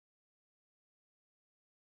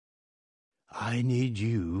I need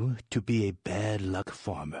you to be a bad luck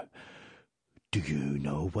farmer. Do you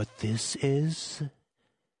know what this is?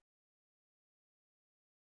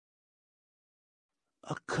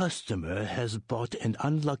 A customer has bought an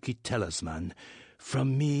unlucky talisman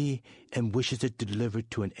from me and wishes it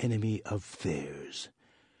delivered to an enemy of theirs.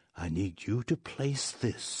 I need you to place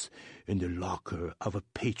this in the locker of a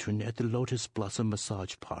patron at the Lotus Blossom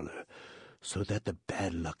Massage Parlor so that the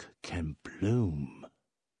bad luck can bloom.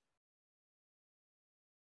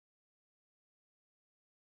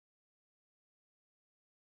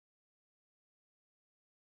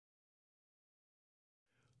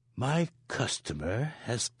 My customer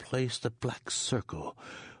has placed a black circle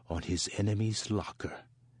on his enemy's locker.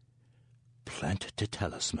 Plant the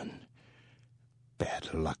talisman.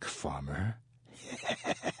 Bad luck, farmer.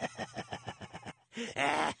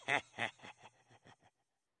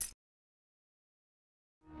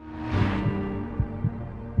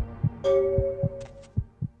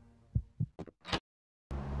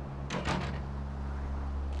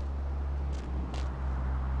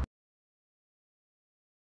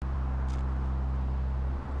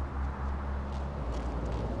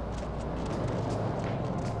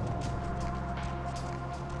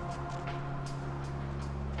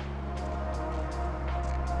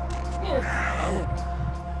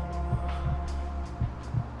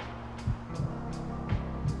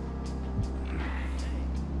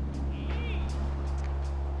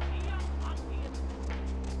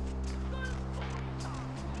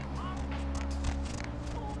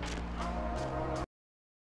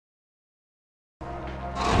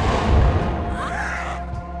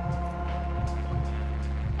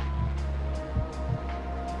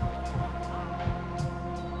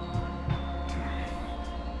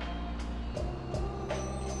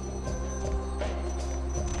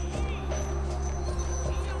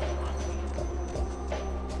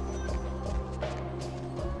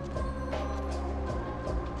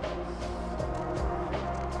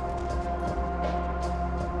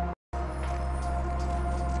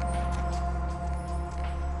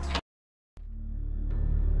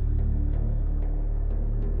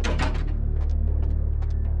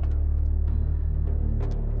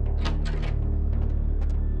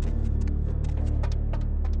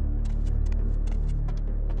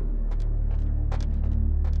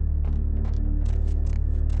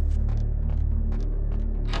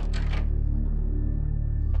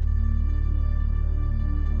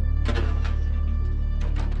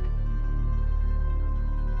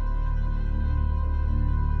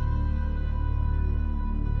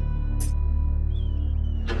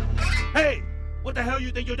 Hey! What the hell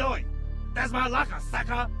you think you're doing? That's my locker,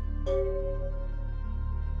 sucker!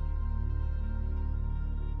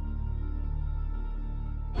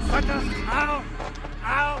 Sucker! Ow!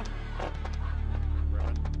 Ow!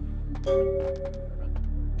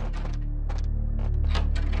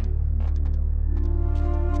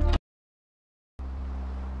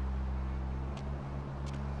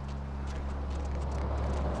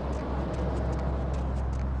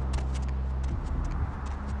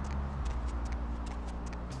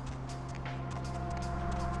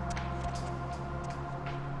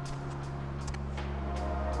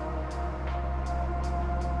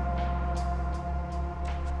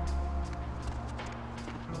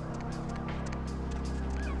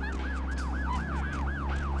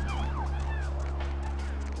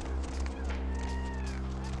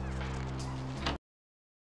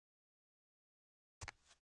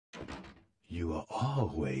 You are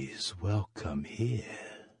always welcome here.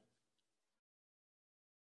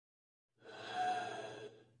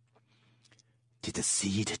 Did the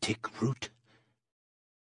seed take root?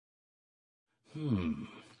 I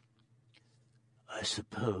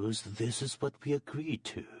suppose this is what we agreed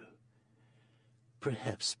to.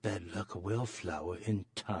 Perhaps bad luck will flower in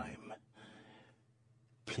time.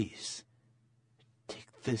 Please, take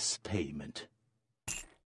this payment.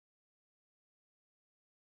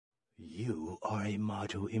 You are a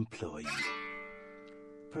Motto employee.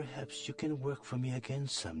 Perhaps you can work for me again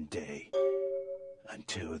someday.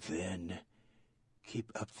 Until then,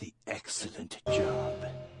 keep up the excellent job.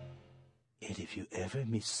 And if you ever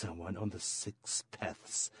meet someone on the 6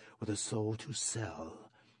 paths with a soul to sell,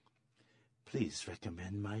 please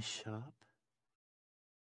recommend my shop.